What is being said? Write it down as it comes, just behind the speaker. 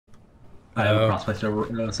I have a crossplay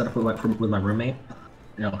server set up with my roommate.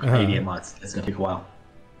 88 mods. It's gonna take a while.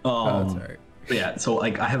 Oh, that's alright. But yeah, so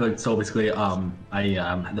like I have so basically I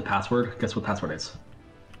had the password. Guess what password is?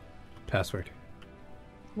 Password.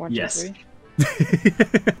 1, 2, Yes. 3.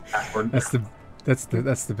 Password. That's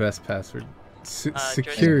the best password.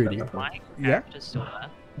 Security. Joseph, my Yeah. character's still there.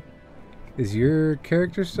 Is your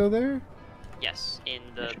character still there? Yes, in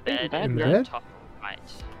the should be in bed bed, in yeah. the bed? top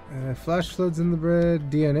right. Flash flood's in the bed.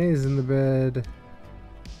 DNA is in the bed.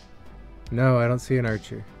 No, I don't see an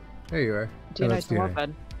Archer. There you are. Oh, that's DNA's in one DNA.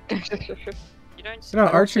 bed. You don't see No, I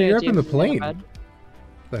don't Archer, see a you're up in the DNA plane. bed.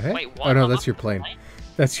 The heck? Wait, Oh what? no, I'm that's up your in the plane. plane?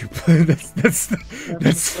 That's your plane. That's That's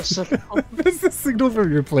the signal. that's the signal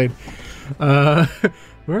from your plane. Where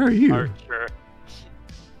are you? Archer.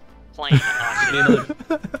 Plane. Archer.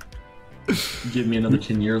 Give me another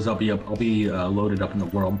 10 years. I'll be loaded up in the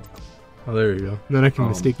world. Oh, there you go. Then I can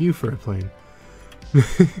mistake you for a plane.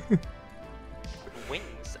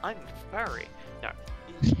 Wings. I'm furry. No.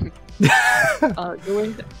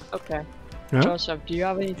 Okay. Huh? Joseph, do you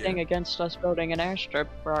have anything against us building an airstrip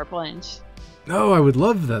for our planes? No, I would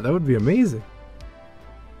love that. That would be amazing.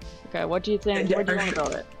 Okay, what do you think? Where do you want to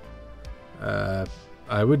build it?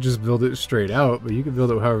 I would just build it straight out, but you can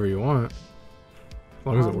build it however you want. As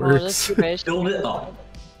long as it Well, let's works. do base. Build it up.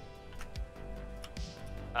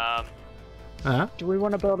 Huh? Do we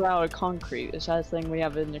want to build it out of concrete? Is that a thing we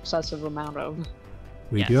have an excessive amount of?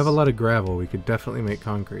 We do have a Yes. lot of gravel. We could definitely make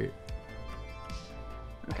concrete.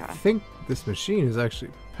 Okay. I think this machine is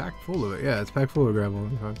actually packed full of it. Yeah, it's packed full of gravel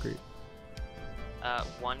and concrete.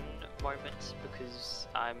 One moment, because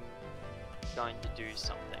I'm going to do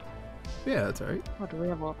something. Yeah, that's alright. Oh, do we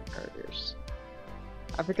have all the carriers?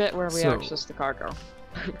 I forget where we So- access the cargo.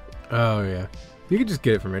 Oh, yeah. You could just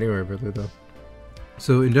get it from anywhere, brother, though.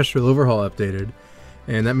 So, Industrial Overhaul updated,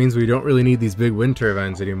 and that means we don't really need these big wind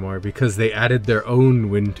turbines anymore because they added their own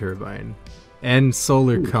wind turbine, and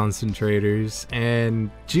solar concentrators, and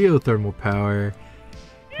geothermal power,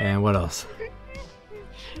 and what else?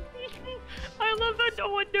 I love that no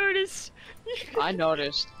one noticed. I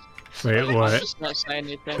noticed. Wait, I'm what? just not saying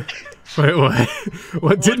anything. Wait, what?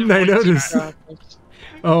 What didn't I notice?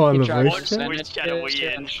 Oh, on He the tried voice to chat? send Voice it chat to are we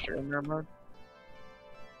in? streamer mode.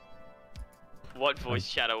 What voice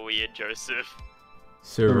chat are we in, Joseph?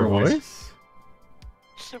 Server Server voice.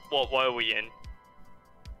 voice? What were we in?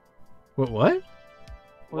 What?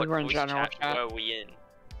 We were in voice general chat chat. were we in?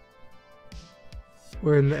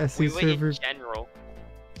 We're in the SE We were server. in general.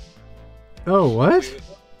 Oh, what?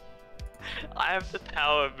 I have the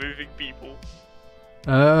power of moving people.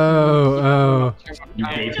 Oh, You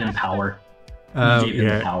gave him power. oh. You gave him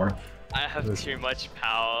the Yeah. power. I have Listen. too much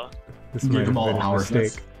power. This You might gave him have all been a power.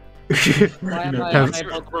 mistake. Why am I Have-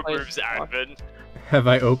 unable to play Removes admin. Have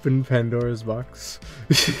I opened Pandora's box?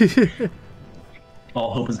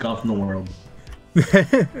 All hope is gone from the world.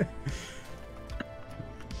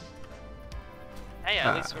 Hey,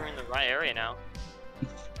 at least we're in the right area now.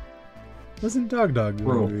 Wasn't Dog Dog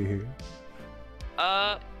Bro. going to be here?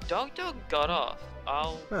 Dog got off.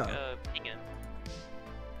 I'll Oh. ping him.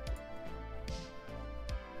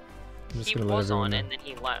 I'm just He gonna let was everyone on know. and then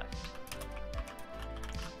he left.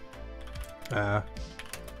 Yeah,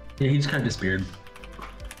 he just kind of disappeared.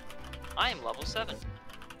 I am level 7.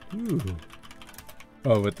 Ooh.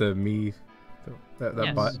 Oh, with the me, that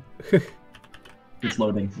Yes. bot. It's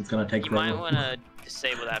loading. It's gonna take You might forever. want to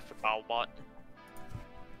disable that for Carlbot.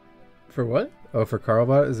 For what? Oh, for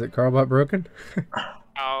Carlbot? Is it Carlbot broken?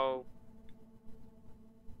 Oh,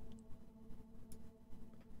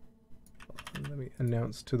 Let me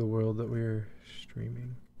announce to the world that we're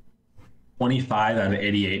streaming. 25 out of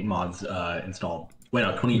 88 mods installed. Wait,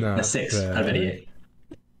 no, 26 Not out of bad. 88.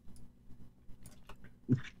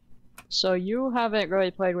 So you haven't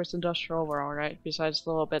really played with Industrial Overhaul, right? Besides the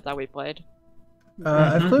little bit that we played.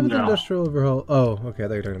 I've played with No. Industrial Overhaul. Oh, okay, I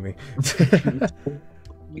thought you were talking to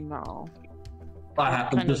me. No.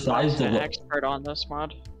 Besides Besides the an expert on this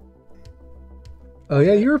mod. Oh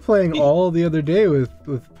yeah, you were playing all the other day with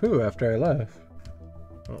Pooh after I left.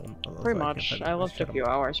 Oh, Pretty much. I left a few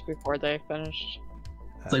hours before they finished.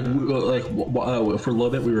 It's like, for a little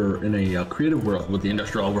bit we were in a creative world with the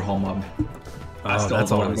Industrial Overhaul mod. I Oh, still that's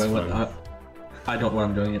don't know what I'm always doing with fun. it. I don't know what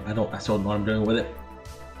I'm doing. I still don't know what I'm doing with it.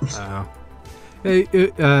 Hey,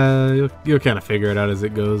 you'll kind of figure it out as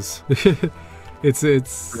it goes.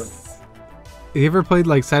 it's. You ever played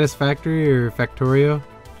like Satisfactory or Factorio?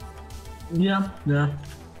 Yeah. Well,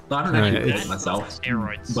 I haven't Oh, actually yeah, played it's- it myself,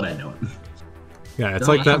 Steroids. but I know it. Yeah, it's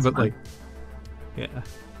No, like that that, sounds but fun. like, yeah.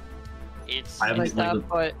 It's I haven't Like played that, it.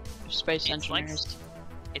 but space It's like- engineers.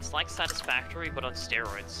 it's like Satisfactory but on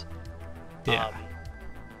steroids. Yeah.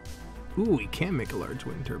 Ooh, we can make a large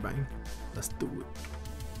wind turbine. Let's do it.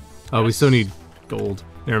 Oh, we still need gold.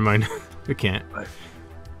 Never mind. We can't.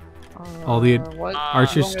 All the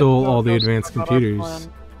Archer stole all the advanced computers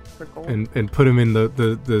and put them in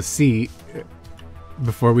the seat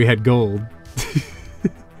before we had gold.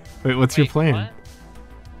 Wait, what's your plan? What?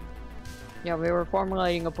 Yeah, we were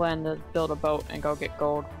formulating a plan to build a boat and go get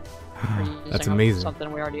gold. That's amazing.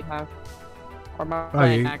 Something we already have. Or my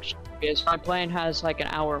plane actually is. My plane has like an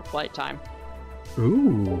hour of flight time.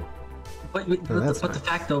 Ooh. But the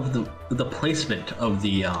fact of the placement of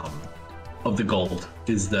the gold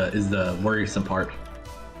is the worrisome part.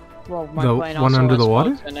 Well, my The plane one also under has the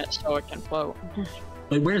water? floats in it, so it can float.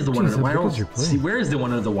 Wait, where's the one? Jeez, I how big is your don't plane? see. Where is the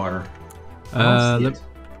one under the water? I don't see it.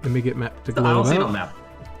 Let me get map to I don't globe see it out. on the map.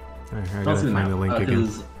 Alright, I I don't gotta see the find map the link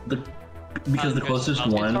again. because the closest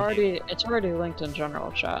one. It's already linked in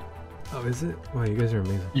general chat. Oh, is it? Wow, you guys are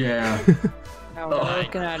amazing. Yeah. Now we're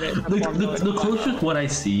looking at it. The closest one I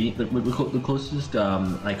see, the closest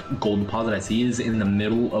like gold deposit I see is in the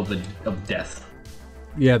middle of death.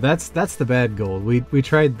 Yeah, that's the bad gold. We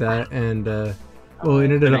tried that and well,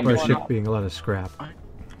 it ended up our ship being a lot of scrap.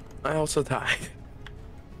 I also died.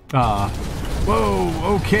 Ah.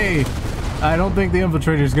 Whoa, okay. I don't think the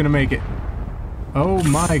infiltrator's gonna make it. Oh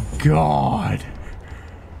my god.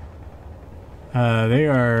 They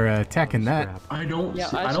are attacking that. I don't Yeah,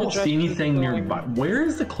 see, I I don't suggest see you anything go- nearby. Where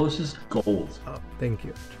is the closest gold? Oh, thank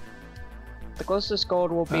you. The closest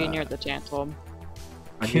gold will be near the tantalum.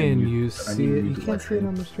 Can you see it? You can't see it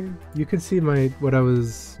on the stream. You can see what I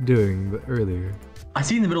was doing earlier. I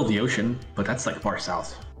see it in the middle of the ocean, but that's like far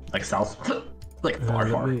south. Like south. Like far.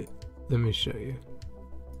 Let me show you.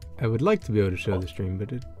 I would like to be able to show the stream,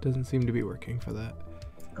 but it doesn't seem to be working for that.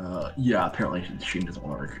 Yeah, apparently the stream doesn't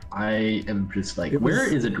work. I am just like, where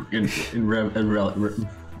is it in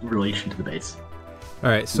relation to the base?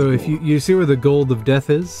 Alright, so if you see where the gold of death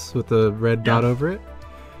is, with the red dot over it?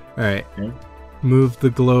 Alright, move the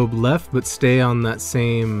globe left, but stay on that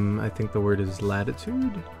same, I think the word is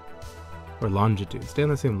latitude? Or longitude. Stay on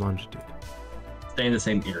the same longitude. Stay in the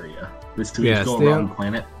same area. Just go stay around on the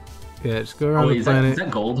planet. Yeah, just go around the planet. Is that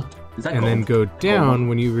gold? Is that and gold? then go down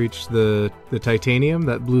when you reach the titanium,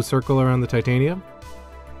 that blue circle around the titanium.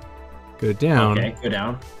 Go down. Okay, go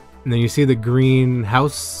down. And then you see the green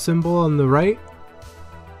house symbol on the right?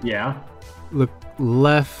 Yeah. Look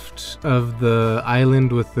left of the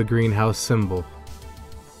island with the green house symbol.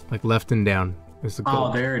 Like left and down. There's the gold.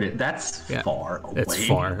 Oh, there it is. That's far away. It's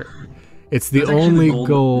far. It's the That's actually only the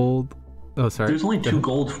gold. Oh, sorry. There's only 2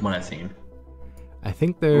 gold from what I've seen. I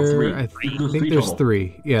think three. I There's think three there's total.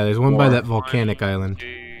 3. Yeah, there's one by 4. that volcanic island.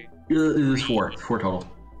 There's 4 total.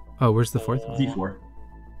 Oh, where's the 4th one? D4.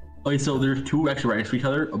 Okay, so there's 2 actually right next to each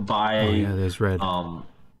other by Oh yeah, there's red.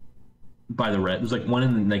 by the red. There's like one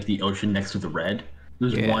in like the ocean next to the red.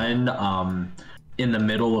 There's one in the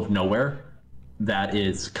middle of nowhere that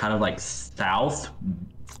is kind of like south.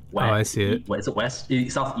 West, I see it. Is it west?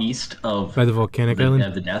 Southeast of By the volcanic island?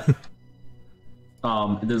 of the death.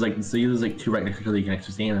 There's like 2 right next to each other you can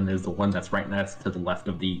actually see, and then there's the one that's right next to the left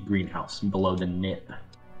of the greenhouse below the knit.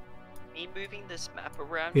 Me moving this map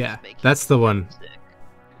around. Yeah, is making that's the me one.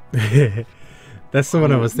 sick. That's the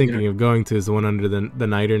one I was thinking of going to, is the one under the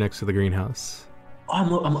niter next to the greenhouse. Oh,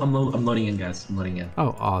 I'm loading in, guys. I'm loading in.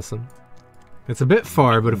 Oh, awesome. It's a bit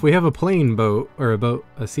far, but if we have a plane boat, or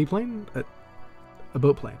a seaplane? A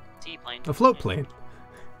boat plane. Seaplane. A float plane.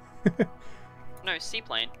 No,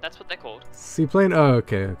 seaplane. That's what they're called. Seaplane? Oh,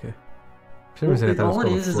 okay, okay. For some reason I thought it was All it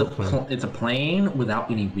called is a float plane. it's a plane without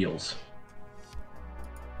any wheels.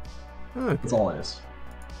 Oh, okay. That's all it is.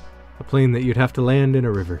 A plane that you'd have to land in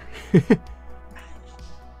a river.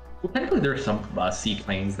 Well, technically, there are some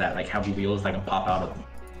seaplanes that like have wheels that can pop out of them.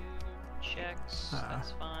 Checks.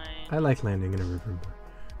 That's fine. I like landing in a river more.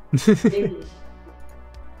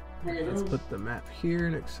 Let's put the map here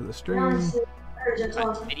next to the stream.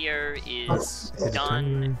 Right, video is hit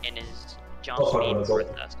done and is jump speed for a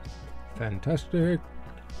test. Fantastic.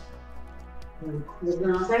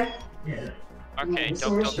 Okay,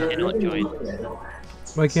 Doc cannot join.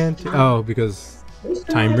 Why can't? Oh, because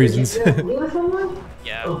time reasons.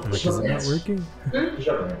 Yeah. I'm like, is it not working?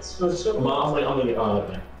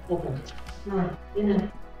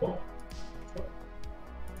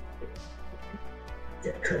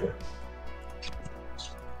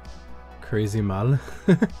 Crazy mal.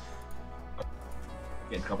 Get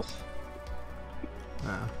in trouble.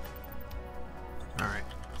 Alright,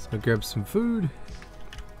 let's go grab some food.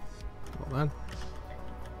 Hold on.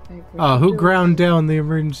 Oh, who ground down the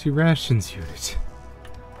emergency rations unit?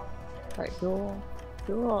 Right, who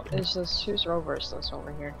is this? Whose rover is this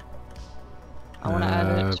over here? I want to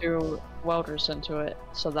add it to welders into it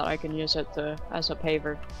so that I can use it as a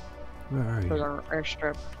paver Where are for you? the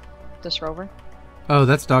airstrip. This rover? Oh,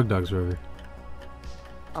 that's Dog's rover.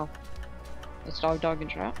 Oh. It's Dog in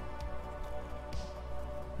chat?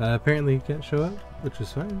 Apparently he can't show up, which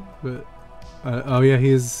is fine. But oh yeah,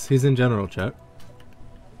 he's in general chat.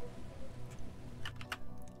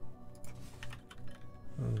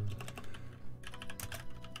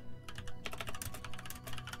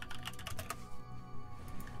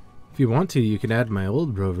 If you want to, you can add my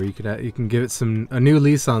old rover. You can give it a new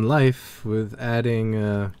lease on life with adding.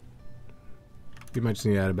 You might just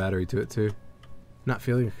need to add a battery to it too. Not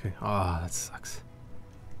feeling okay. Oh, that sucks.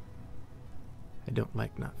 I don't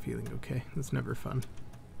like not feeling okay. That's never fun.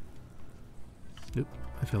 Nope,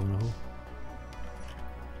 I fell in a hole.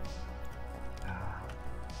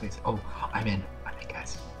 Oh, I'm in,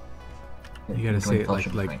 guys. You gotta say it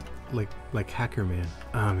like Hacker Man.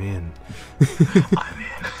 I'm in. I'm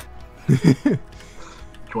in.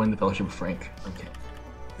 Join the Fellowship of Frank. Okay.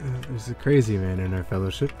 There's a crazy man in our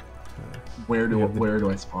fellowship. Where do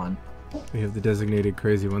I spawn? We have the designated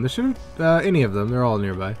crazy one. There shouldn't any of them. They're all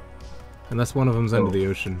nearby. Unless one of them's under the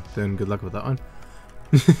ocean, then good luck with that one.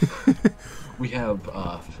 We have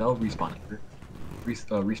Fell respawn anchor,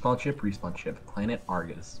 respawn ship, planet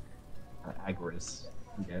Argus, Agaris,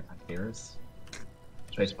 Agaris,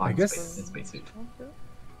 space pod, I guess spacesuit.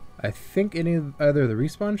 I think either the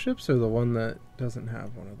respawn ships or the one that doesn't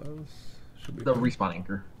have one of those should be the respawn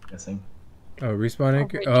anchor. I'm guessing. Oh, respawn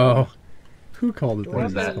anchor. wait, Oh, who called it What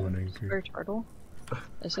is that? that? Respawn anchor. Spare turtle?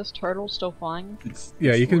 Is this turtle still flying?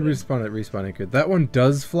 Yeah, you can floating. respawn at respawn anchor. That one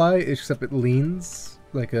does fly, except it leans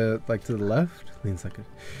like to the left. Leans like a.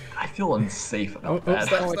 I feel unsafe about that.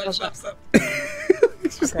 Stop.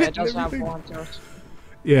 Okay, it does have one to us.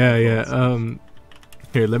 Yeah.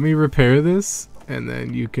 Here, let me repair this, and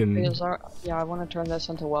then you can. Yeah, I want to turn this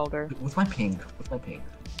into welder. What's my ping?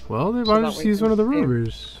 Well, then So why that don't you we use can one of the save.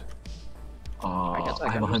 rovers? I guess I I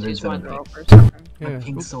have can just use 107 one ping. rover. Yeah.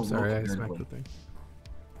 ping's Oops, so low sorry, I compared to smacked what- the thing.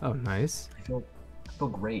 Oh, nice. I feel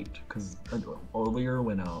great because earlier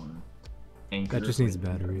when Anchor That just needs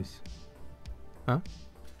batteries. Huh?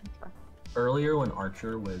 Earlier when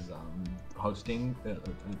Archer was hosting a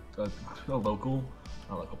local,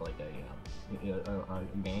 not local, but like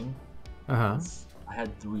a game, Uh huh. I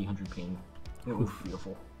had 300 ping. It was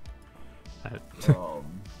beautiful.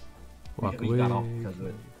 Walk we away. got off because of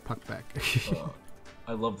it. Puck back.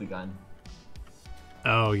 I love the gun.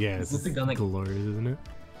 Oh yeah, Is this the gun that- glorious, isn't it?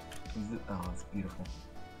 Oh, it's beautiful.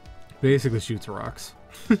 Basically shoots rocks.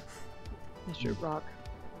 Shoot rock.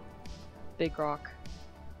 Big rock.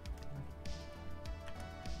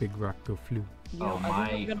 Big rock go flew. You know, I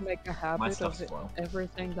think I'm gonna make a My habit of stuff's it. slow.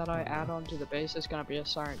 Everything that I add onto the base is gonna be a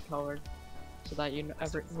certain color, so that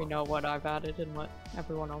we know what I've added and what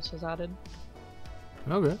everyone else has added.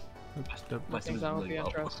 Okay. My I stuff think is that would really be low.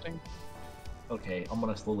 interesting. Okay, I'm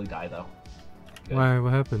gonna slowly die though. Good. Why?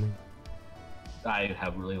 What happened? I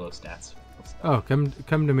have really low stats. Oh, come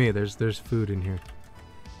to me. There's food in here.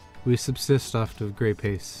 We subsist off of gray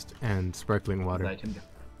paste and sparkling water. Over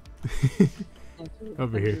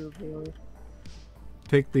Thank here. you, viewer.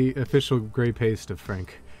 Take the official gray paste of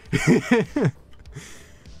Frank.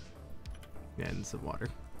 Yeah, and some water.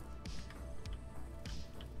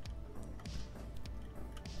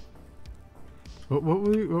 What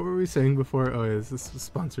were we saying before? Oh, yeah, this is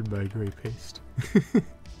sponsored by Gray Paste.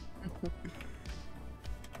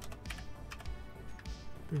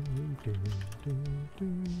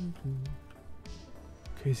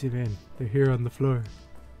 Crazy man, they're here on the floor.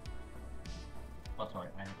 Oh, sorry,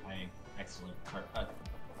 I excellent.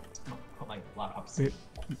 Put my laptop.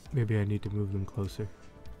 Maybe I need to move them closer.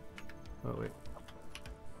 Oh wait.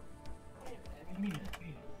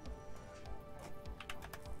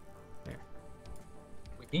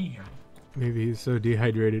 Here. Maybe he's so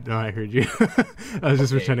dehydrated. No, I heard you. I was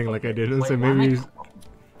just Okay, pretending like I okay. didn't. So Wait, why maybe am I- he's.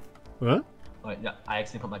 What? Wait, yeah, I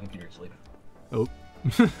accidentally put my computer to sleep. Oh.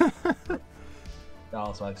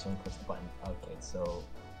 Oh, so I accidentally pressed the button. Okay, so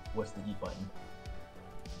what's the eat button?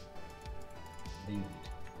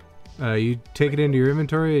 You take it into your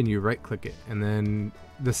inventory and you right click it, and then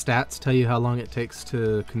the stats tell you how long it takes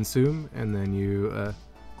to consume, and then you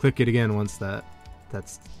click it again once that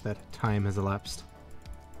time has elapsed.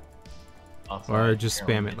 Oh, so Or I just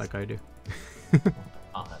apparently spam it missed- like I do.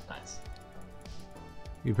 Oh, that's nice.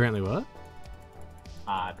 You apparently what?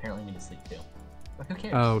 Apparently need to sleep too. But who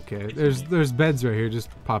cares? Oh, okay. It's There's beds right here. Just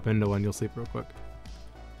pop into one. You'll sleep real quick.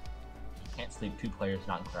 You can't sleep 2 players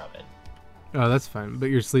not in crowded. Oh, that's fine. But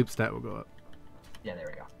your sleep stat will go up. Yeah, there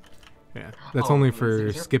we go. Yeah. That's Oh, only is for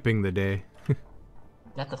there- skipping the day.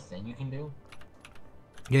 That's a thing you can do?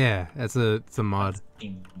 Yeah, it's a mod.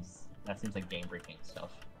 That seems like game-breaking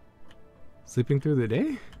stuff. Sleeping through the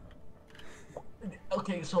day?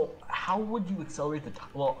 Okay, so how would you accelerate the time?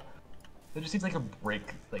 Well, it just seems like a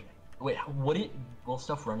break. Like, wait, will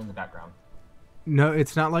stuff run in the background? No,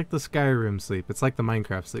 it's not like the Skyrim sleep. It's like the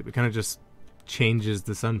Minecraft sleep. It kind of just changes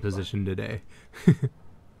the sun position today.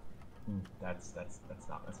 That's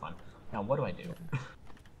fine. Now, what do I do?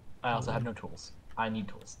 I also have no tools. I need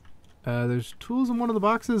tools. There's tools in one of the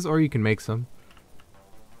boxes, or you can make some.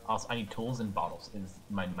 Also, I need tools and bottles. Is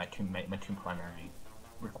my two primary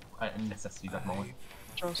necessities at the moment.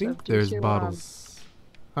 I think there's bottles.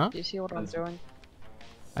 Huh? Do you see what I'm doing?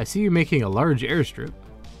 I see you making a large airstrip.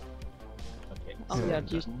 Okay. Oh yeah,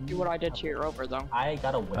 do you see what I did to your rover though? I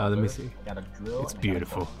got a welder. Let me see. I got a drill. It's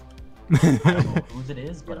beautiful. I don't know whose it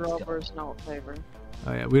is, but Your rover's no favor.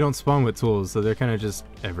 Oh yeah, we don't spawn with tools, so they're kind of just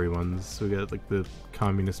everyone's. We got like the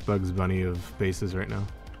communist Bugs Bunny of bases right now.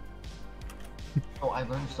 Oh, I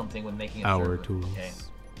learned something when making a Our server. tools. Okay.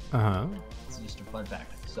 Uh-huh. This is just a fun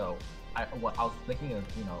fact. So, I was making a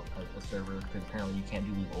server because apparently you can't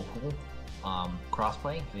do local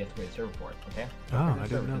crossplay, so you have to create a server for it. Okay. So Oh, create a I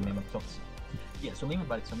server didn't know to name yeah, so me and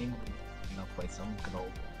my buddy, play some good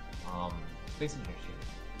old Space Invaders shooter.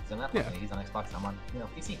 He's on that, Yeah. he's on Xbox, I'm on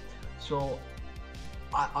PC. So,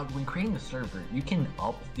 when creating the server, you can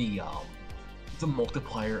up the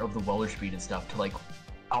multiplier of the welder speed and stuff to like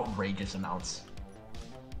outrageous amounts.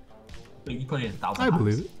 Like, you put it 1,000 times. I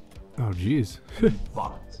believe it. Oh jeez.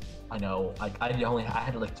 Bottoms. I know. I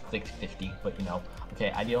had to like fix 50, but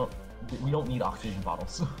okay. We don't need oxygen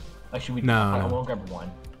bottles. Actually, I'm gonna grab one.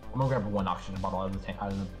 I'm gonna grab one oxygen bottle out of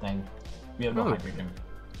the thing. We have no hydrogen.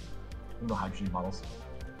 We have no hydrogen bottles.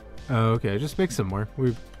 Oh, okay. Just make some more.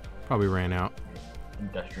 We probably ran out.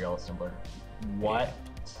 Industrial assembler. What?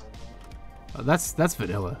 Oh, that's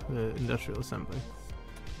vanilla. Industrial assembly.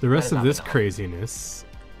 The rest of this craziness.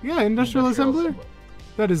 Yeah, industrial assembler.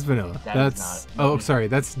 That is vanilla. That's sorry.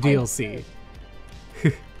 That's DLC.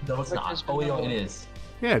 No, it's not. Oh, no, it is.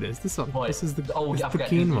 Yeah, it is. This one. But, This is the I forgot.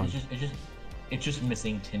 keen one. It's just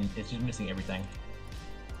missing tin. It's just missing everything.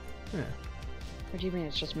 Yeah. What do you mean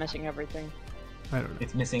it's just missing everything? I don't know.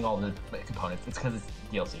 It's missing all the components. It's because it's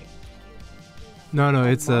DLC. No,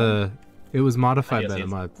 it's it was modified by DLC the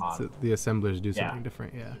mod. So the assemblers do something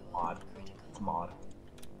different. Yeah. Mod. It's mod.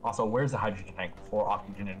 Also, where's the hydrogen tank for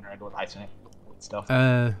oxygen and red with ice in it? Stuff.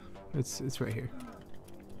 It's right here.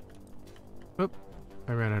 Oh,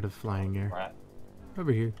 I ran out of flying air. Right.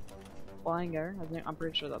 Over here. Flying air? I'm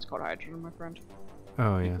pretty sure that's called hydrogen, my friend.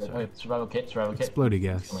 Oh yeah, sorry. Survival kit. Explodey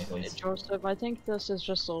gas. Hey, Joseph, I think this is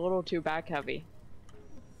just a little too back heavy.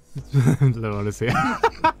 Don't want to see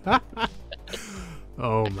it.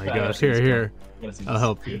 Oh my gosh! Here. I'll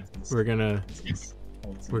help you. We're gonna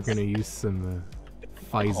use some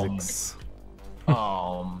physics.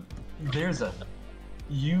 There's a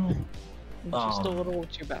It's just a little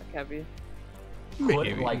too back heavy.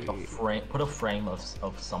 put like a frame. Put a frame of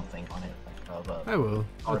something on it, like of I will.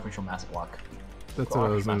 artificial mass block. That's what I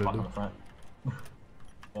was gonna on do. the front.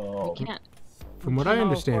 We can't. From what I cannot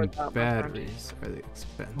understand, afford that, my friend. batteries are the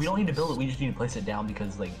expensive. We don't need to build it. We just need to place it down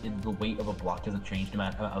because like the weight of a block doesn't change no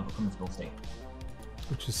matter from its build state.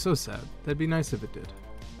 Which is so sad. That'd be nice if it did.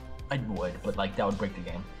 I would, but like that would break the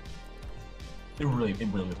game. It really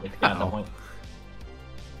would break the game at that point.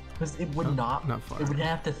 Because it would not far. It would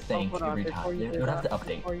have to think Hold on, every before time. you It do would have to that,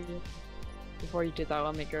 update. Before you do that,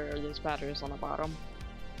 let me get rid of these batteries on the bottom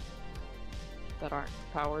that aren't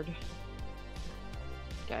powered.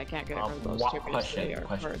 Okay, I can't get rid of those two because they are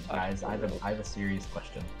Question, prototype guys. I build. have a serious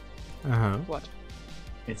question. What?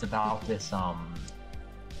 It's about this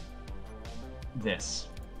this.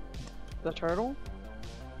 The turtle?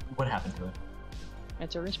 What happened to it?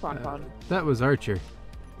 It's a respawn pod. That was Archer.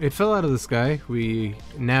 It fell out of the sky. We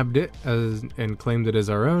nabbed it and claimed it as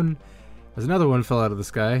our own. As another one fell out of the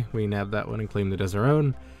sky, we nabbed that one and claimed it as our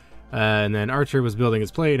own. And then Archer was building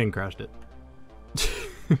his plane and crashed it.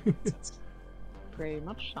 Pretty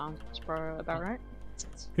much sounds about right.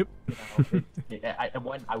 Yep. I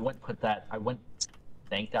wouldn't put that. I wouldn't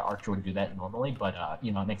think that Archer would do that normally, but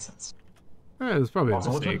it makes sense. It was probably a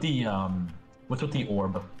Also, what's mistake. with the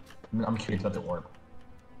orb? I'm curious about the orb.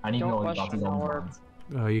 I need to know about these orbs.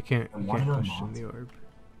 Oh, you can't Wanna know question mods? the orb.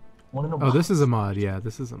 Wanna know Oh, this mods? is a mod. Yeah,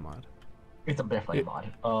 this is a mod. It's definitely a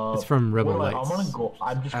mod. It's from Rebel I'm Lights.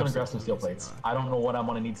 I'm just gonna grab some Absolutely steel plates. I don't know what I'm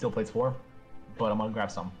gonna need steel plates for, but I'm gonna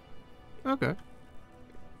grab some. Okay.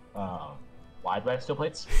 Why do I have steel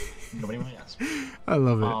plates? Nobody really asks. I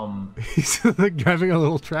love it. He's like driving a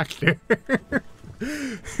little tractor.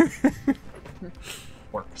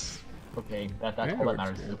 Works. Okay, that's Yeah, all that works,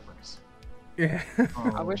 matters. yeah. Is it works. Yeah.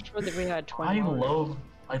 I wish that we had twin I motors.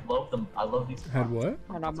 love them. I love these. Had what?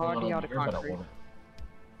 And I'm already out of concrete.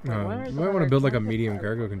 No, where you the might want to heck build like a was the medium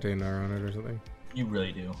fire cargo container on it or something. You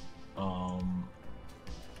really do. I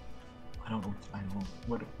don't know.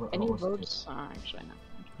 What Any else to do? roads? Actually, no.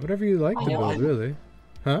 Whatever you like to Oh, build, really.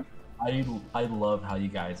 Huh? I love how you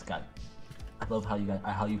guys got. I love how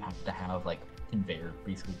you have to have like conveyor,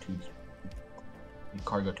 basically tubes,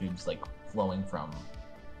 cargo tubes, like flowing from.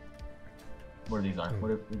 What are these?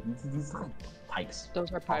 What are these? Are like pipes.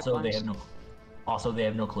 Those are pipelines. Also, they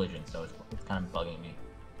have no collision, so it's kind of bugging me.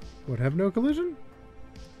 What, have no collision?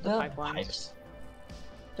 The pipelines. Pipes.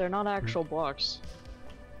 They're not actual blocks.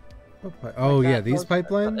 Oh Like yeah, that, these those are-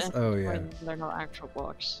 pipelines? Oh yeah. They're not actual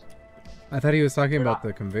blocks. I thought he was talking They're about not.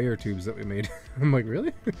 the conveyor tubes that we made. I'm like,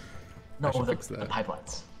 really? No, I should the fix that.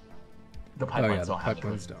 pipelines. The Oh pipelines yeah, the don't have any pipelines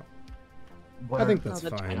collision. don't. What I are- think that's No,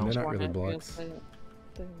 the fine. tunnels They're not won't really have blocks. because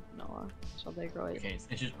they're Noah, so they grow. Okay,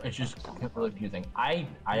 it's just really confusing. I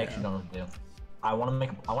actually don't know what to do. I want to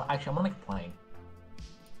make a plane.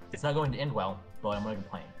 It's not going to end well, but I'm gonna make a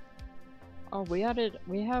plane. Oh, we have.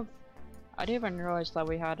 I didn't even realize that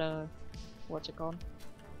we had a. What's it called?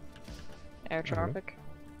 Air traffic.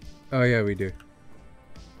 Oh yeah, we do.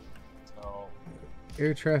 So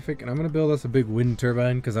Air traffic, and I'm gonna build us a big wind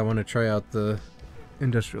turbine because I want to try out the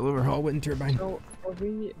industrial overhaul wind turbine. So, are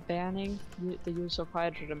we banning the use of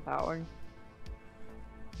hydrogen power?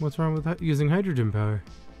 What's wrong with using hydrogen power?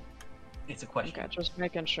 it's a question. Okay, just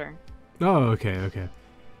making sure. Oh, okay, okay.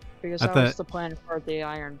 Because I that was thought- the plan for the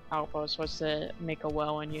iron outpost, was to make a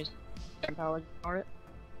well and use hydrogen power for it.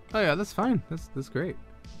 Oh yeah, that's fine. That's great.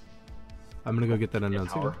 I'm gonna go get that undone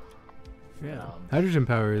Power. soon. Yeah, Um, hydrogen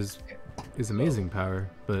power is amazing power,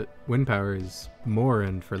 but wind power is more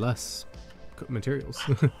and for less materials.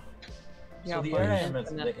 Yeah, So the but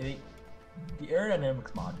aerodynamics, the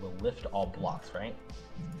aerodynamics mod will lift all blocks, right?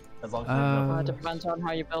 As long as Uh, it depends on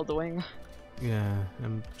how you build the wing. Yeah,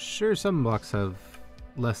 I'm sure some blocks have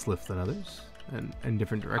less lift than others, and in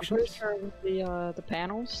different I'm pretty directions. sure the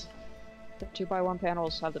panels, the 2x1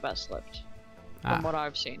 panels have the best lift, Ah. from what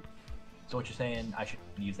I've seen. So what you're saying, I should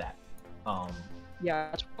use that. Yeah,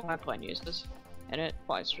 that's what my plane uses, and it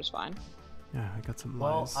flies just fine. Yeah, I got some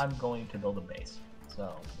Well, lies. I'm going to build a base,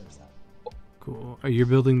 so there's that. Cool. Are you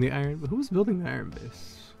building the iron? Who's building the iron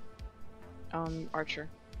base? Archer.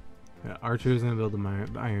 Yeah, Archer's gonna build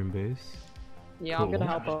the iron base. Yeah, I'm gonna Cool.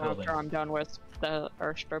 help Just him building. after I'm done with the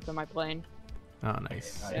airstrip in my plane. Oh,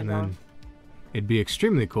 nice. Okay, And yeah. then it'd be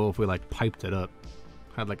extremely cool if we like piped it up.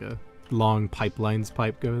 Had like a long pipelines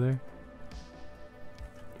pipe go there.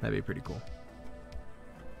 That'd be pretty cool.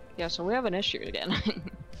 Yeah, so we have an issue again.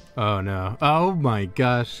 Oh no. Oh my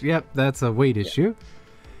gosh. Yep, that's a weight issue.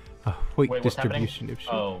 Weight Wait, what's happening? distribution issue.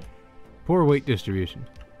 Oh, Poor weight distribution.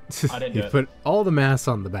 I didn't You do it. put all the mass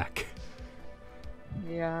on the back.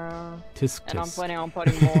 Yeah, Tisk and I'm tisk. planning on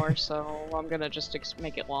putting more, so I'm gonna just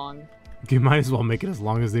make it long. You might as well make it as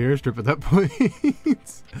long as the airstrip at that point.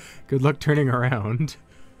 Good luck turning around.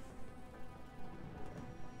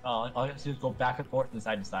 all you have to do is go back and forth and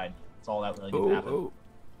side to side. That's all that really needs Oh, to happen. oh.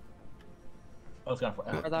 I was gonna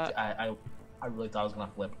flip. For that- I really thought I was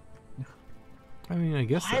gonna flip. I mean, I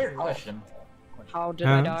guess. Higher question. How did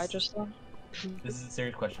I Huh? die just then? This is a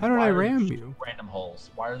serious question. How did Why I are there ram just you? Random holes.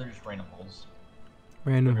 Why are there just random holes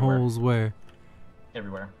Random Everywhere. holes where?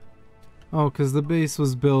 everywhere? Oh, because the base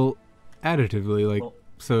was built additively. Like, Well-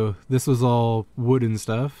 so this was all wood and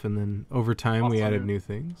stuff, and then over time we Also, added new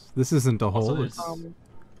things. This isn't a Also, hole. there's- It's,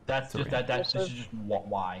 That's Sorry. just that. This Joseph? is just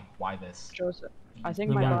why this. Joseph, I think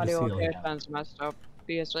We my wanted to body see over that. here sounds messed up.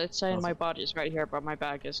 Because it's saying Also- my body's right here, but my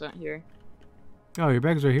bag isn't here. oh, your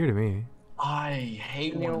bag's right here to me. I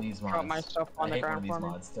hate Can one of you these drop mods. my stuff I on the hate one ground of these for me?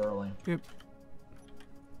 mods thoroughly. Yep.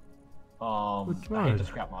 Which I hate the mod?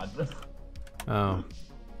 scrap mod. Oh.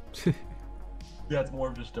 That's more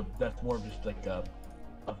of just like a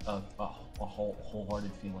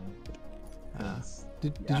wholehearted feeling. Ah. 'Cause-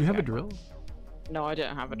 Did yeah, you have a scrap drill? mod. No, I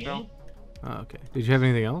didn't have a drill. Me? Oh, okay. Did you have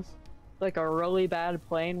anything else? Like a really bad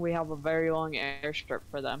plane, we have a very long airstrip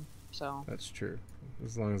for them. So That's true.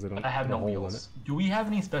 As long as they don't But I have put a no hole in wheels. Do we have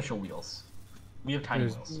any special wheels? We have tiny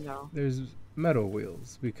There's- wheels. no, it. There's metal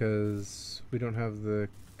wheels because we don't have the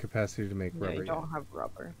capacity to make yeah, rubber you yet. don't have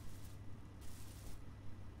rubber.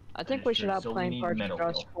 I think we should Understood. have So we plane need parts metal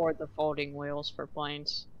just wheel. for the folding wheels for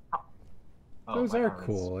planes. Oh, Those my are heavens.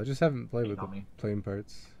 cool. I just haven't played You with got the me. plane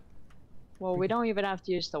parts. Well, we don't even have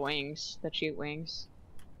to use the wings, the cheat wings.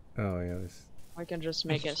 Oh yeah, this. We can just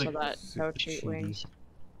make it It's so like that no super cheat cheaty. wings.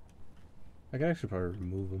 I could actually probably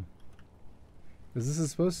remove them. Because this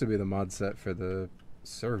is supposed to be the mod set for the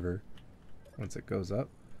server once it goes up.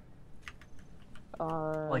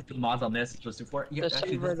 Like the mods on this, just for the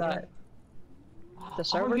server that. The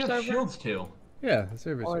server you have server? shields too. Yeah, the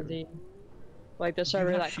server. Or server. the. Like the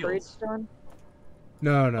server have that Creed's shields? doing?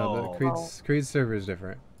 No, the Oh. Creed's server is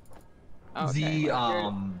different. Okay, The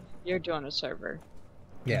like you're doing a server.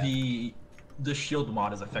 Yeah. The shield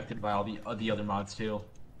mod is affected by all the other mods too.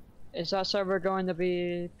 Is that server going to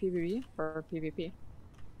be PvP or PvP?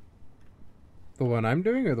 The one I'm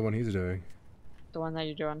doing or the one he's doing? The one that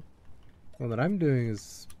you're doing. The one that I'm doing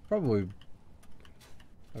is probably.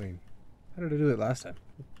 I mean, how did I do it last time?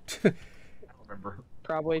 I don't remember.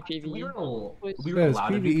 Probably PvE. We were Yeah, it's allowed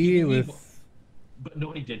to do PvE PvP, with. but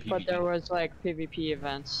nobody did PvP. But there was like PvP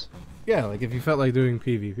events. Yeah, like if you felt like doing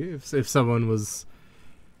PvP, if someone was.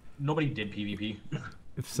 Nobody did PvP.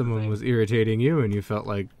 If someone was irritating you and you felt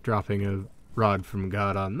like dropping a rod from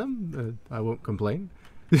God on them, I won't complain.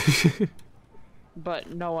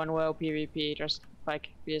 But no one will PvP, just like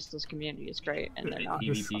because this community is great and they're not.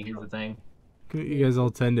 PvP is the thing. You guys all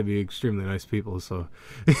tend to be extremely nice people, so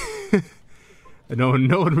no one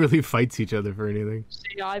really fights each other for anything.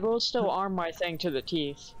 See, I will still arm my thing to the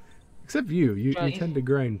teeth. Except you But- tend to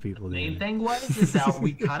grind people. The main Dude. thing is that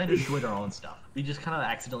we kind of destroyed our own stuff. We just kind of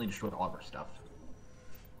accidentally destroyed all of our stuff.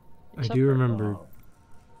 I Except do for- remember.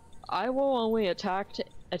 I will only attack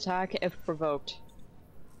if provoked.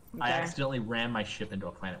 I Okay? accidentally ran my ship into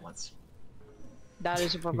a planet once. That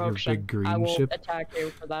is a Your provocation. big green I will ship? attack you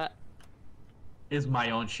for that. Is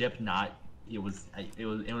my own ship not? It was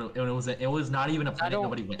not even a planet don't-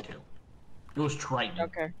 nobody went to. It was Triton.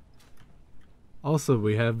 Okay. Also,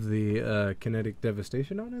 we have the kinetic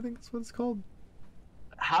devastation on. I think that's what it's called.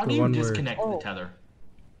 How The do you one where- disconnect Oh. the tether?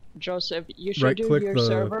 Joseph, you should do Right-click your the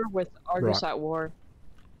server with Argus rock. at War.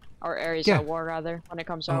 Or Ares Yeah. at War, rather, when it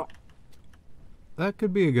comes Oh. out. That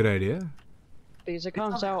could be a good idea. Because it not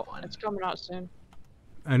comes that out, fun. it's coming out soon.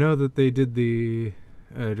 I know that they did the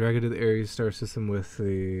Dragon to the Ares star system with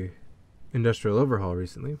the Industrial Overhaul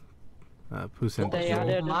recently. Poo sent They us all.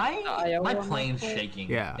 added- my IO my on that plane's plane? shaking.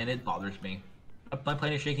 Yeah. And it bothers me. My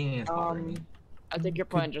plane is shaking and it's bothering me. I think your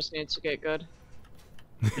plan just needs to get good.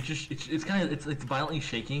 It's kind of it's violently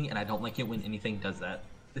shaking, and I don't like it when anything does that,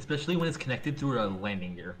 especially when it's connected through a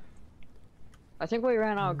landing gear. I think we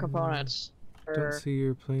ran out of components Don't for see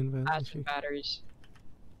your plane violently acid shaking. batteries.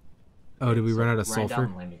 Oh, did we run out of Grind down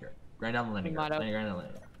sulfur? the landing gear. Grind down the landing We gear. might have. Grind down the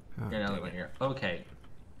landing gear. Oh, Grind down the dang landing it. gear. Okay.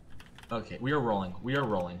 Okay, we are rolling. We are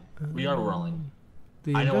rolling. We are rolling.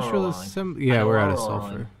 The I know where industrial we're rolling. assembly. I Yeah, know we're where out of we're sulfur.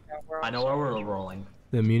 rolling. Yeah, we're I know where we're rolling.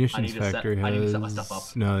 The munitions need to set- factory I need to has set my stuff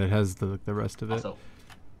up. no. It has the rest of it. Also,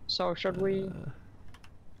 So should we?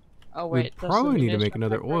 Oh we wait, that's the probably need to make munition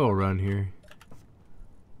another factory. oil run here.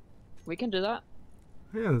 We can do that.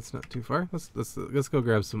 Yeah, that's not too far. Let's go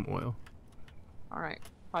grab some oil. All right.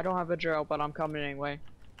 I don't have a drill, but I'm coming anyway.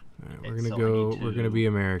 All right, Okay, we're gonna so I go. need We're gonna to- be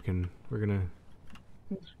American. We're gonna.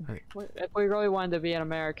 If we really wanted to be an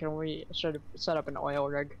American, we should set up an oil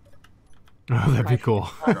rig. Oh, that'd be Okay. cool.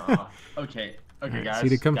 okay, Alright, guys.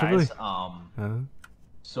 seated comfortably? Guys, Huh?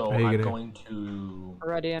 so How you I'm gonna- going to.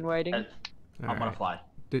 Ready and waiting. I'm gonna Alright. fly.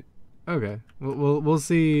 Okay. We'll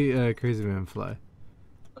see Crazy Man fly.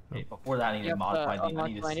 Okay, before that, I need You to have to modify the. I unlock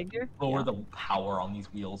need to landing gear? lower Yeah. the power on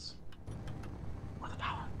these wheels. Lower the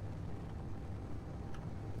power.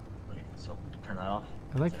 Okay, so turn that off.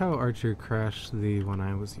 I like how Archer crashed the one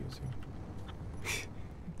I was using.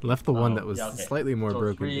 Left the one Oh, that was yeah, okay. slightly more So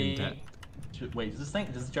broken 3, intact. 2, wait, does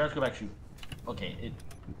the gyroscope actually? Okay, it.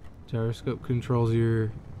 Gyroscope controls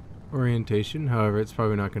your orientation. However, it's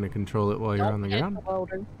probably not going to control it while you're Don't on the hit ground.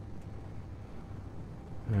 loader.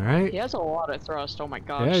 All right. He has a lot of thrust. Oh my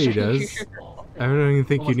gosh. Yeah, he does. I don't even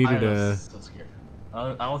think you needed a. So scared.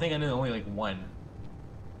 I don't think I needed only like one.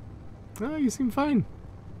 Oh, you seem fine.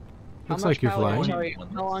 How Looks much like you're power flying. until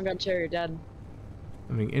how long until you're dead?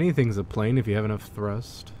 I mean, anything's a plane if you have enough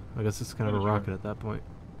thrust. I guess it's kind of a Sure. rocket at that point.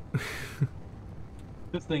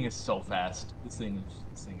 This thing is so fast. This thing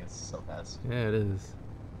is so fast. Yeah, it is.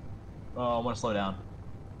 Oh, I want to slow down.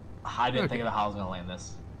 I didn't think Okay. of how I was gonna land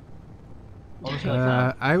this. I'm just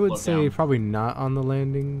I would slow say down. probably not on the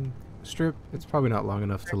landing strip. It's probably not long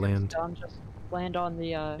enough to land. Done, just land on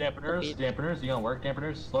the Dampeners, beach. dampeners, you gonna work?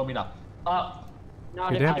 Dampeners, slow me down. Up.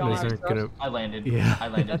 Not Your if you don't dampeners have aren't thrust. gonna. I landed. Yeah. I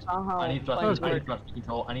landed. That's not how I need thrust. planes I need work. thrust to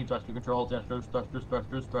control. I need thrust to control. Thrusters,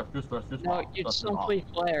 thrusters. No, off, you thrusters simply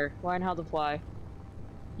off. flare. Learn how to fly.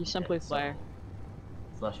 You simply Okay, so, flare.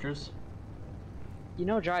 Thrusters. You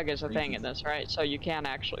know drag is a thing in Reasons. this, right? So you can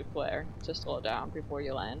actually flare to slow down before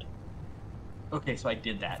you land. Okay, so I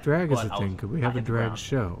did that. Drag is but a I thing. was Could we have a back in the drag ground.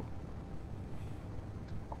 show?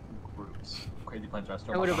 Groups. crazy planes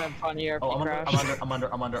restaurant. It would have been funnier if Oh, you crashed. I'm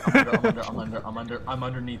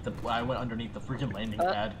underneath the. I went underneath the freaking landing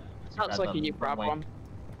pad. Sounds like a you problem.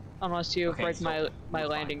 Unless you Okay, break so my we're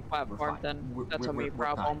landing fine. We're platform, fine. then that's a We're me fine.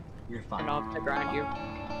 problem. You're fine. And I'll have to grind you.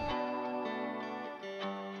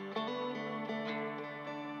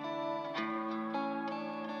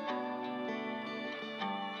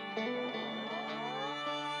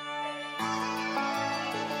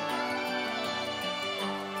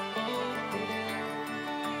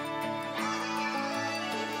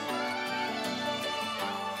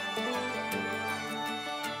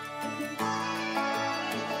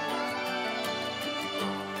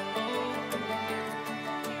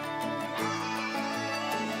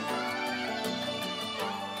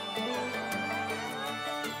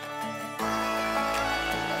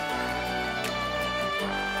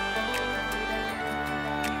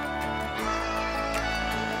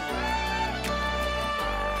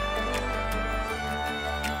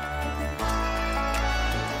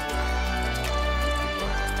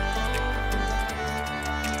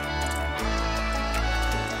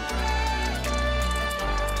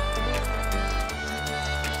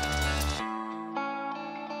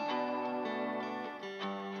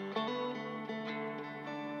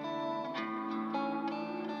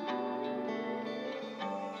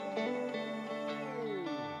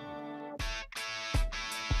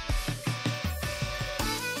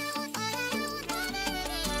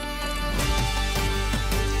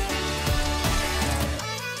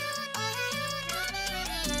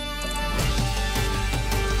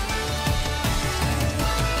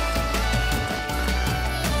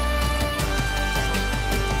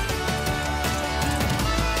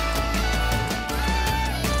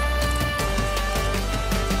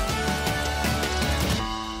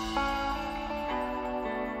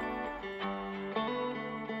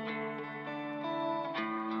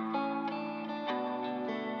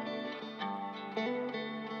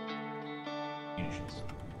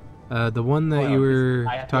 The one that you were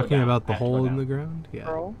talking about, the hole in the down. ground? Yeah.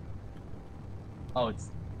 Bro. Oh, it's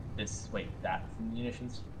this. Wait, that's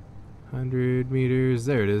munitions. 100 meters.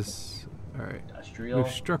 There it is. Alright. Industrial.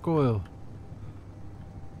 We've struck oil.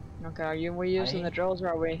 Okay, are we using the drills or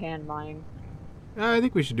are we hand mining? I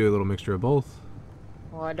think we should do a little mixture of both.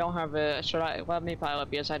 Well, I don't have a. Should I let me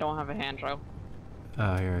pilot because I don't have a hand drill.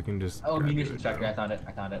 Here, I can just. Oh, grab munitions it. factory. I found it, guys.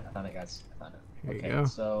 I found it. Here Okay, you go.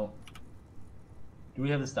 so do we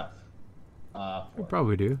have the stuff? We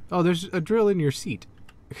probably do. Oh, there's a drill in your seat.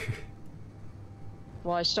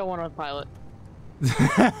 Well, I still want to pilot.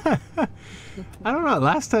 I don't know.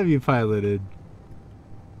 Last time you piloted,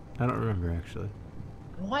 I don't remember actually.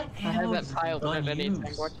 What I ammo haven't is piloted anything.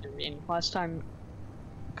 used? What do you mean? Last time.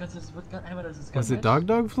 Because it's what gun ammo does this gun Was it use?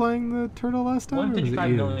 Dog flying the turtle last time? Or was it 155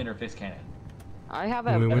 you? millimeter fixed cannon. I When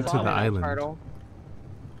haven't we went to flown the in a island. turtle.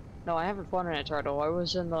 No, I haven't flown in a turtle. I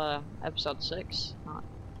was in the episode 6, not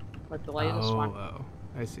like the latest one. Oh,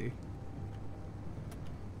 I see.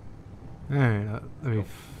 Alright, let me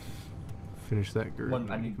finish that group One,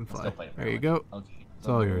 I and you need can to fly. still play it, There you apparently. go. Okay. It's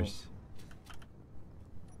all yours.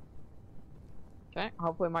 Okay,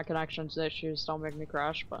 hopefully my connection's issues don't make me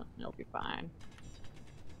crash, but it'll be fine.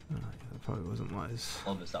 Oh, yeah, that probably wasn't wise.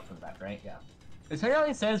 All this stuff from the back, right? Yeah. It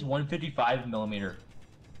only says 155 millimeter.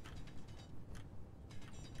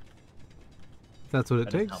 That's what it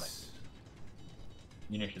That is takes.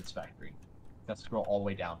 Munitions factory. Let's scroll all the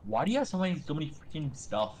way down. Why do you have so many freaking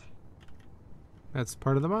stuff? That's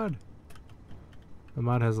part of the mod. The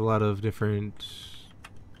mod has a lot of different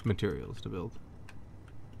materials to build.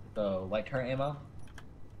 So light turret ammo,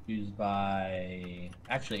 used by.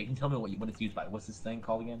 Actually, you can tell me what it's used by. What's this thing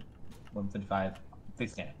called again? 155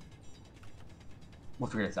 fixed cannon. We'll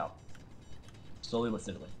figure this out. Slowly but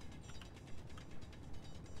steadily.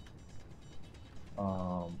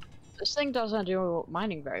 This thing doesn't do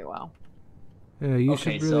mining very well. Yeah, you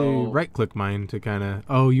Okay, should really so- right-click mine to kind of.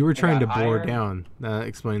 Oh, you were trying to got bore iron. down. That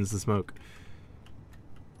explains the smoke.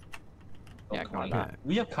 Yeah, come on. go on.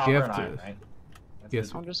 We have copper have and to- iron, right? That's Yes.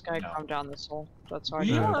 it. I'm just gonna No. come down this hole. That's all I We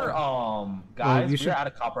can do. are guys. you We're should- out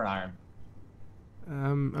of copper and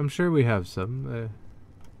iron. I'm sure we have some.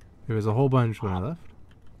 There was a whole bunch when I left.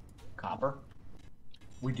 Copper.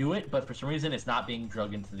 We do it, but for some reason it's not being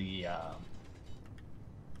drugged into the.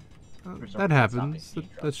 For some That reason, happens. it's not being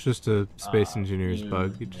That's just a space engineer's new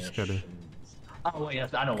bug. You just gotta munitions. Oh wait,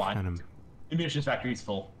 yes, I know why. kind of. The munitions factory is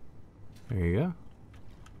full. There you go.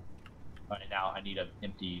 Alright, now I need an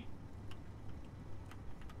empty.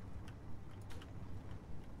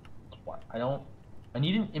 What? I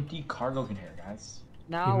need an empty cargo container, guys.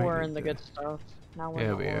 Now might we're need in the to- good stuff. Now we're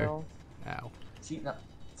Yeah, in we the are. oil. Ow. See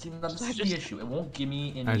See, this is the issue. It won't give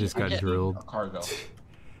me any. I just got drilled. Cargo.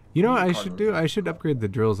 You know what I should do? I should upgrade the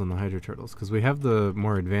drills on the Hydra Turtles because we have the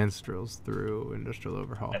more advanced drills through Industrial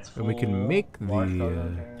Overhaul, and we can make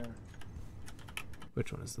the.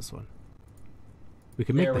 Which one is this one? We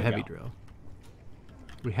can make the heavy drill.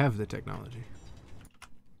 We have the technology.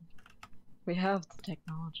 We have the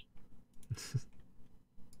technology.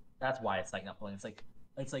 That's why it's like not pulling.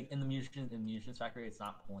 It's like in the munitions factory. It's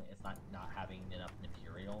not pulling. It's not having enough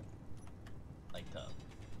material, like to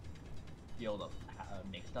be able to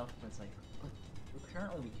make stuff. But it's like, but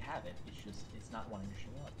apparently we have it. It's not wanting to show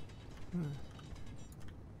up.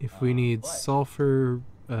 If we need sulfur,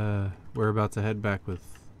 we're about to head back with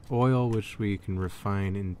oil, which we can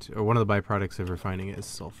refine into. Or one of the byproducts of refining it is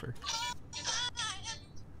sulfur.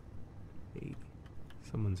 Hey,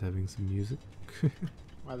 someone's having some music.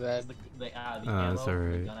 My bad. The ammo, that's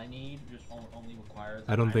alright. the gun I need just only requires.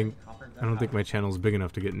 I don't think my channel's big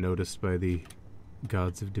enough to get noticed by the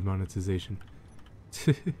gods of demonetization.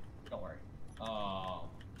 Don't worry. Ow.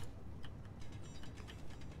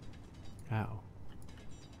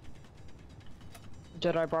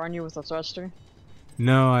 Did I burn you with a thruster?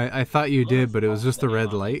 No, I thought you did, but it was just the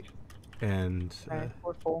red light. And.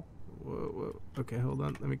 We're full. Whoa. Okay, hold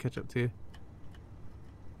on. Let me catch up to you.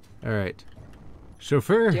 Think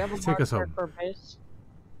Chauffeur, Do you have a take us home. for base?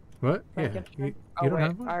 What? I Yeah. can You check? don't wait,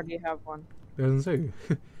 have one? I already have one. It doesn't say.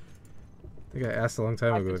 I think I asked a long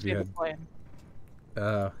time I ago can if see you the had. plane.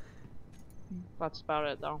 That's about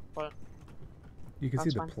it though. But You can see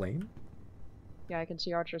That's the fine. plane? yeah, I can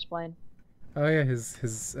see Archer's plane. Oh yeah,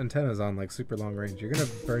 his antenna's on like super long range. You're gonna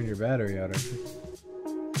burn your battery out, aren't you?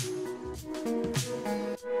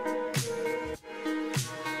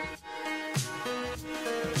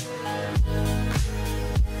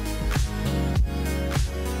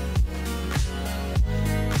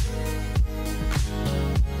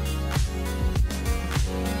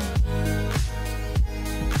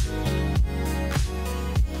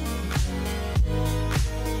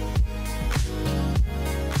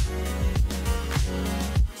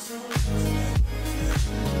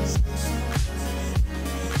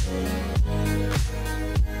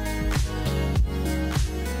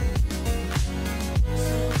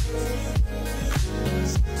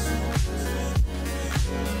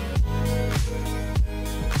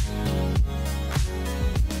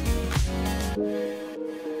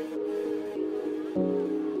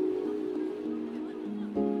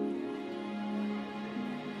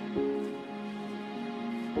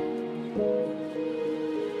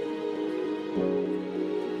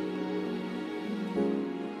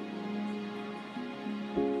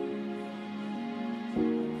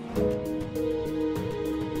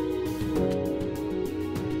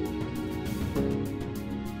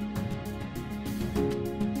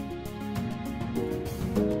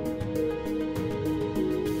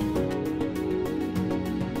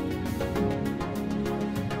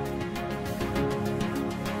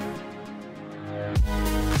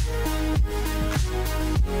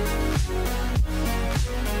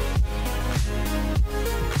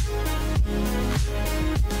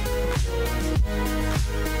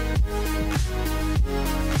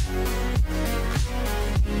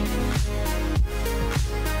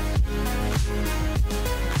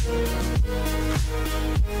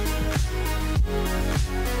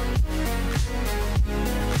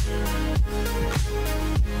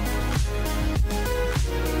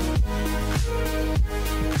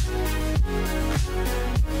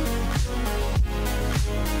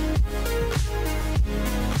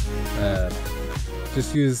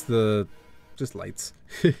 Just use just lights.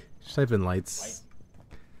 Just type in lights.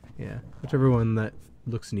 Yeah, whichever one that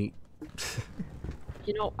looks neat.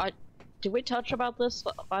 You know, did we touch about this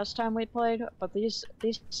last time we played? But these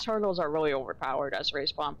turtles are really overpowered as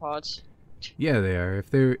respawn pods. Yeah, they are.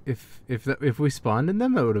 If we spawned in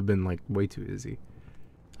them, that would have been like way too easy.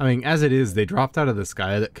 I mean, as it is, they dropped out of the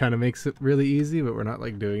sky. That kind of makes it really easy, but we're not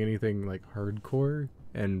like doing anything like hardcore,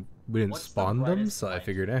 and we didn't spawn them, so I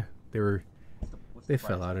figured, they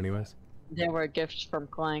fell out anyways. They were gifts from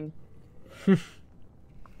Clang.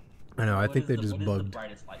 I know. I think they just bugged.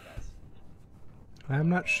 I'm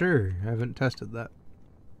not sure. I haven't tested that.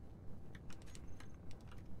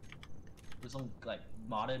 There's some like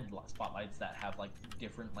modded spotlights that have like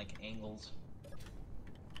different like angles.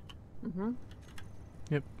 Mhm.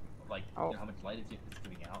 Yep. Like you know, how much light it's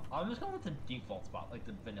giving out. I'm just going with the default spot, like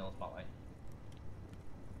the vanilla spotlight.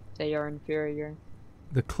 They are inferior.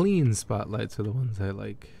 The clean spotlights are the ones I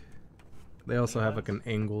like. They also have like an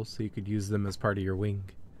angle, so you could use them as part of your wing.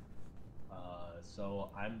 So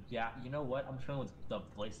you know what? I'm just going with the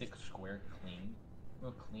basic square clean.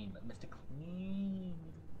 Real clean, but Mr. Clean.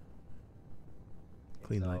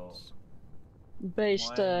 Clean so lights. Base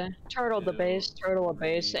to One, turtle the base, two, turtle the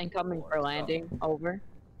base, three, incoming four, for go. landing. Over.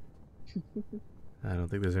 I don't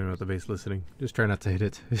think there's anyone at the base listening. Just try not to hit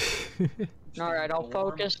it. Alright, I'll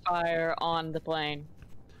ignore focus fire on the plane.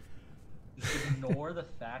 Just ignore the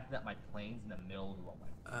fact that my plane's in the middle of the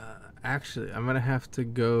runway. Actually, I'm gonna have to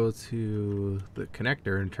go to the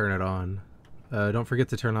connector and turn it on. Don't forget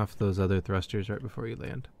to turn off those other thrusters right before you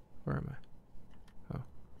land. Where am I? Oh.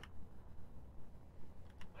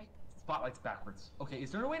 My spotlight's backwards. Okay,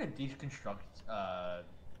 is there a way to deconstruct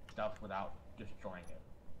stuff without destroying it?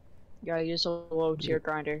 You gotta use a low tier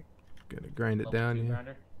grinder. Gonna grind it Level down, 2 yeah.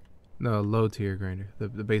 grinder? No, low tier grinder, the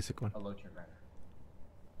basic one. A low tier grinder.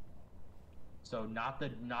 So not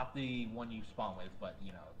the one you spawn with, but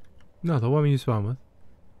you know. No, the one you spawn with.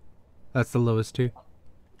 That's the lowest tier.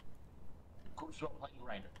 So plain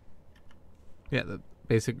grinder. Yeah, the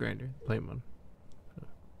basic grinder, plain one.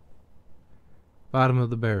 Bottom of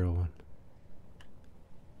the barrel one.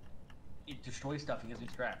 It destroys stuff. It gives me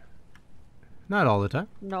scrap. Not all the time.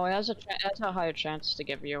 No, it has a higher chance to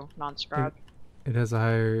give you non-scrap. It has a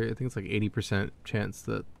higher, I think it's like 80% chance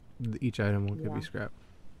that each item will give Yeah. you scrap.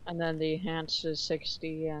 And then the enhanced is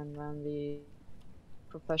 60, and then the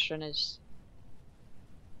profession is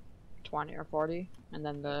 20 or 40, and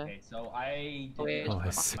then the Okay, so I Oh, yeah. did Oh, my- I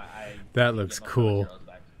see. I That did looks get my cool. materials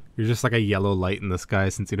back. You're just like a yellow light in the sky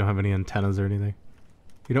since you don't have any antennas or anything.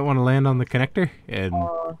 You don't want to land on the connector? And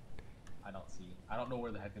I don't see. I don't know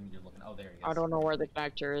where the heck you're looking. Oh, there he is. I don't know where the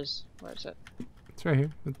connector is. Where is it? it's right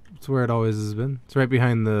here. It's where it always has been. It's right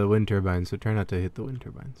behind the wind turbine, so try not to hit the wind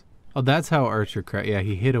turbines. Oh, that's how Archer crashed. Yeah,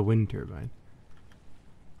 he hit a wind turbine.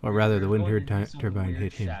 Or rather, the There's wind going to be some turbine weird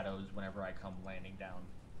hit him. shadows whenever I come landing down.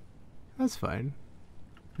 That's fine.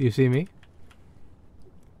 You see me?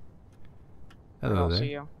 I Hello don't see there.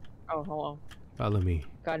 you. Oh, hello. Follow me.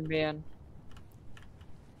 Guide me in.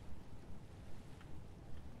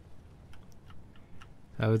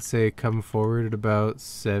 I would say come forward at about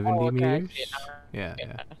 70 Oh, okay, I meters. see it now. Yeah, Yeah,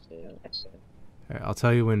 yeah. I see it. I see it. Alright, I'll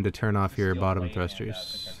tell you when to turn off your Steel bottom plate and, thrusters.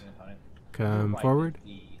 construction component. Come Right, forward.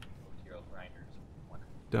 the material grinders. One.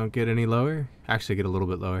 Don't get any lower. Actually, get a little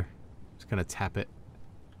bit lower. Just gonna tap it.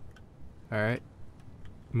 Alright.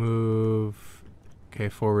 Move. Okay,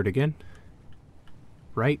 forward again.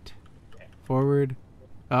 Right. Okay. Forward.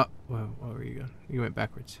 Oh, well, where were you going? You went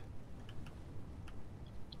backwards.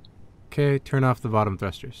 Okay, turn off the bottom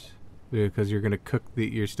thrusters. Because you're gonna cook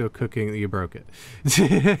you're still cooking, you broke it.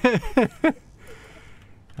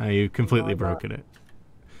 You completely broken it.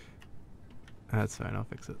 That's fine, I'll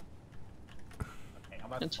fix it. Okay, I'm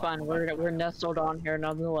about It's to fine. We're nestled on here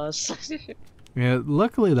nonetheless. Yeah,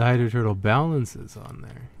 luckily the Hydro Turtle balances on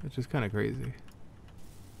there, which is kind of crazy.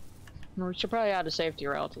 We should probably add a safety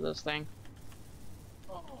rail to this thing.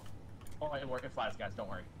 Oh, it flies, guys. Don't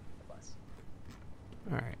worry. It flies.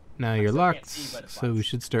 Alright, now I you're still can't locked, see, but it so we flies.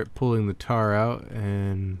 should start pulling the tar out,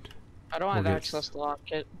 and I don't have We'll get- access to lock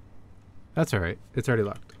it. that's alright. It's already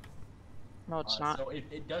locked. No, it's not. So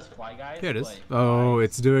it does fly, guys. Yeah, it is. but Oh, flies.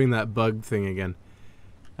 it's doing that bug thing again.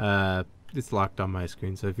 It's locked on my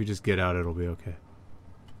screen, so if you just get out, it'll be okay.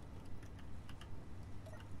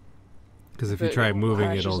 Because if you But try it moving,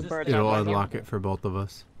 crashes it'll the bird it'll out. unlock it for both of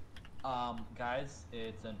us. Guys,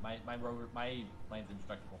 it's my rover, my plane's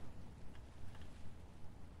indestructible.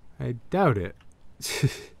 I doubt it.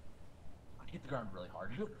 I hit the ground really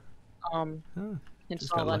hard. Oh, It's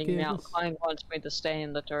just not got letting lucky, me I out. guess. The client wants me to stay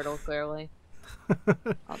in the turtle, clearly. Oh, there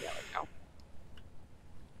we go.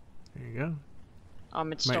 there you go.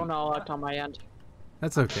 It's still Might- not locked on my end.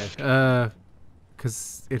 That's okay.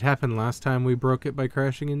 Because it happened last time we broke it by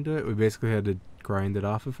crashing into it. We basically had to grind it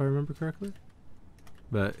off, if I remember correctly.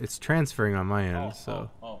 But it's transferring on my end, so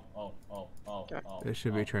it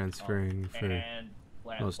should be transferring for And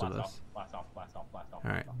most of blast us. Blast off, blast off, blast off.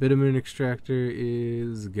 Alright, bitumen extractor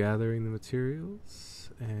is gathering the materials,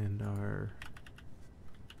 and our...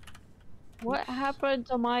 What happened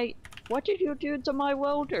to my... What did you do to my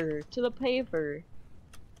welder? To the paver?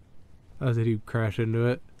 Oh, did he crash into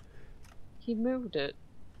it? He moved it.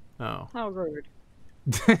 Oh. How rude.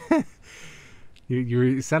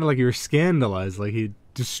 You sounded like you were scandalized, like he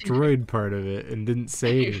destroyed part of it and didn't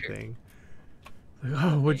say anything. Like,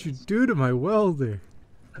 oh, what'd you do to my welder?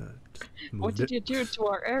 Just What moved did it. you do to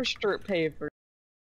our airstrip paver?